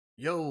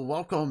Yo,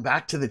 welcome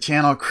back to the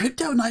channel,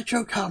 Crypto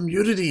Nitro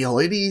community,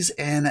 ladies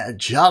and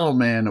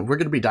gentlemen. We're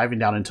going to be diving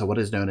down into what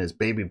is known as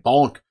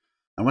BabyBonk.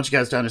 I want you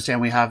guys to understand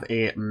we have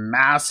a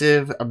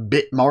massive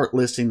Bitmart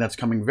listing that's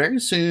coming very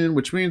soon,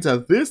 which means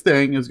that this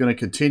thing is going to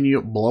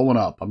continue blowing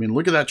up. I mean,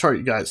 look at that chart,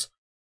 you guys.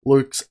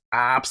 Looks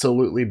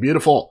absolutely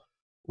beautiful.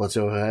 Let's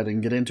go ahead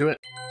and get into it.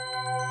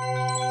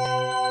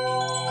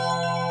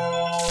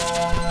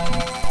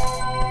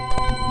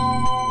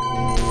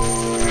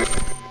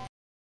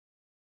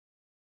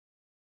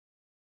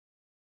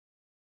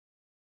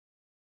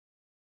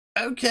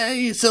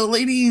 Okay, so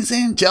ladies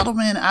and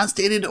gentlemen, as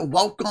stated,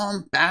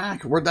 welcome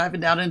back. We're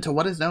diving down into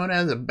what is known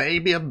as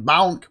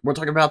BabyBonk. We're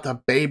talking about the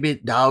baby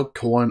dog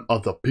coin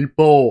of the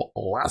people.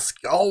 Let's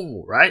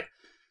go, right?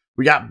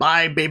 We got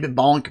buy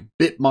BabyBonk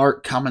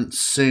Bitmart coming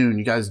soon.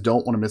 You guys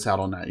don't want to miss out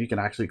on that. You can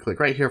actually click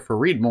right here for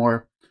read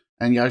more,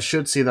 and you guys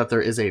should see that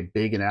there is a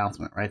big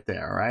announcement right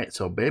there, right?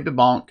 So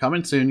BabyBonk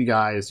coming soon, you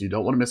guys. You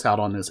don't want to miss out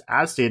on this,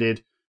 as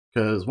stated.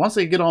 Because once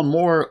they get on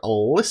more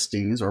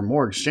listings or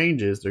more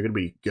exchanges, they're going to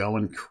be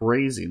going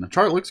crazy. And the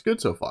chart looks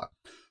good so far.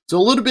 So a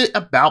little bit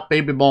about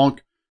BabyBonk.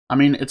 I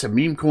mean, it's a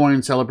meme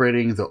coin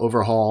celebrating the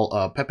overhaul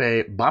of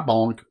Pepe by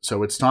Bonk.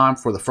 So it's time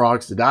for the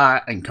frogs to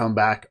die and come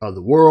back of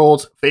the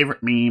world's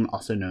favorite meme,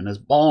 also known as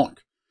Bonk.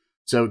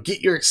 So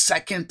get your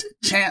second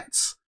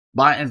chance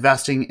by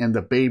investing in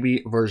the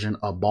baby version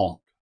of Bonk.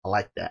 I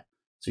like that.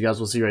 So you guys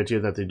will see right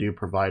here that they do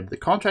provide the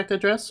contract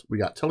address. We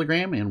got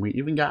Telegram and we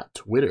even got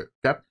Twitter.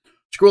 Okay.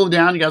 Scrolling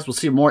down, you guys will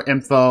see more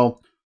info.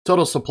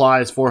 Total supply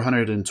is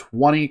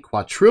 420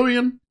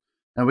 quadrillion.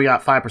 And we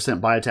got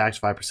 5% buy tax,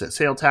 5%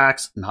 sale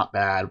tax. Not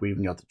bad. We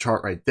even got the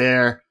chart right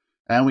there.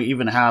 And we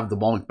even have the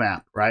Bonk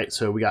map, right?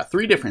 So we got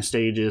 3 different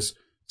stages.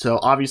 So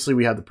obviously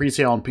we have the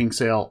pre-sale and pink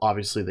sale.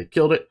 Obviously they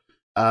killed it.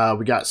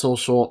 We got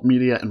social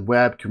media and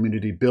web,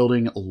 community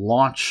building,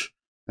 launch.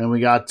 And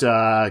we got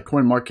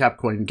CoinMarketCap,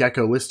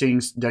 CoinGecko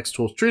listings, DEX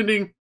tools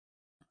trending,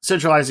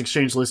 centralized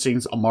exchange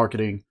listings,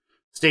 marketing.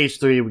 Stage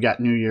 3, we got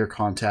New Year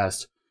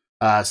contest.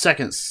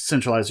 Second,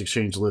 centralized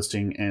exchange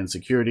listing and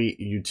security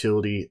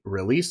utility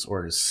release,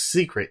 or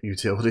secret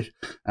utility.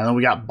 And then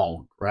we got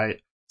Bonk,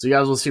 right? So you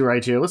guys will see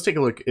right here. Let's take a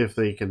look if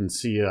they can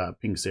see a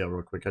pink sale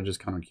real quick. I'm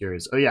just kind of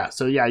curious. Oh yeah,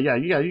 so yeah,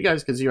 you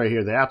guys can see right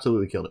here. They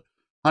absolutely killed it.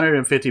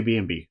 150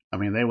 BNB. I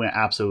mean, they went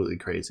absolutely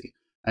crazy.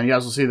 And you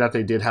guys will see that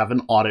they did have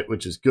an audit,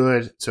 which is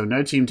good. So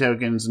no team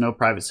tokens, no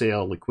private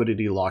sale,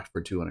 liquidity locked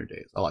for 200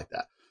 days. I like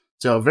that.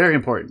 So very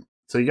important.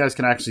 So you guys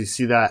can actually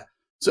see that.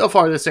 So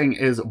far, this thing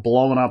is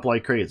blowing up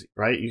like crazy,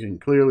 right? You can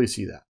clearly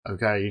see that,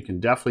 okay? You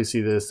can definitely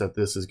see that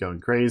this is going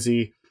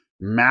crazy.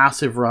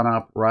 Massive run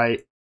up,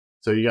 right?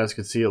 So you guys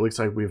can see it looks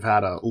like we've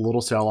had a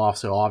little sell off,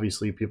 so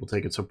obviously people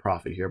taking some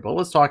profit here. But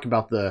let's talk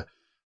about the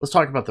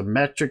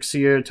metrics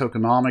here,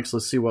 tokenomics.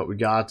 Let's see what we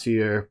got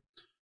here.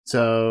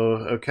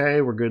 So,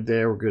 okay, we're good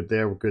there, we're good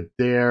there, we're good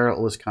there.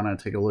 Let's kind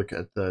of take a look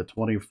at the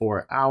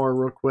 24-hour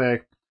real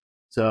quick.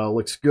 So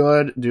looks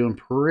good, doing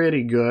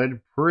pretty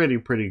good,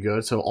 pretty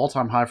good. So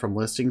all-time high from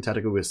listing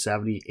technically was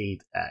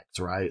 78x,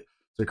 right?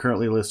 So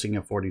currently listing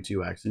at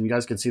 42x. And you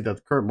guys can see that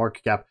the current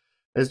market cap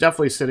is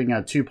definitely sitting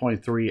at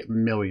 2.3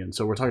 million.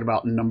 So we're talking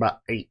about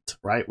number 8,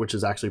 right? Which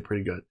is actually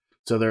pretty good.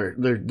 So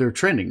they're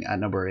trending at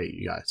number 8,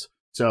 you guys.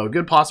 So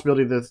good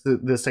possibility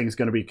that this thing is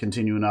going to be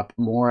continuing up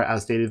more.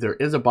 As stated, there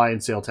is a buy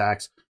and sale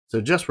tax.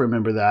 So just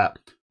remember that.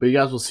 But you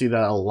guys will see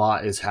that a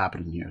lot is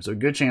happening here. So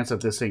good chance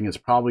that this thing is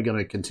probably going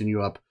to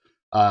continue up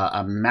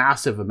a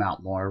massive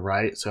amount more,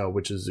 right? So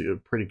which is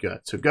pretty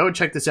good. So go and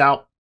check this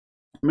out.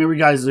 Remember,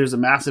 guys, there's a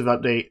massive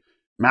update,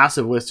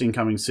 massive listing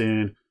coming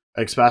soon,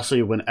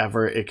 especially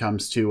whenever it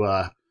comes to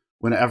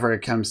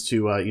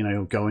you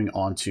know, going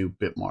on to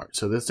Bitmart.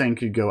 So this thing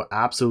could go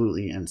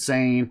absolutely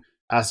insane.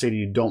 As stated,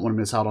 you don't want to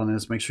miss out on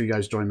this. Make sure you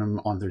guys join them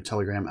on their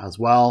Telegram as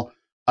well.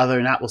 Other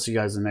than that, we'll see you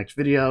guys in the next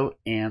video,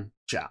 and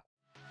ciao.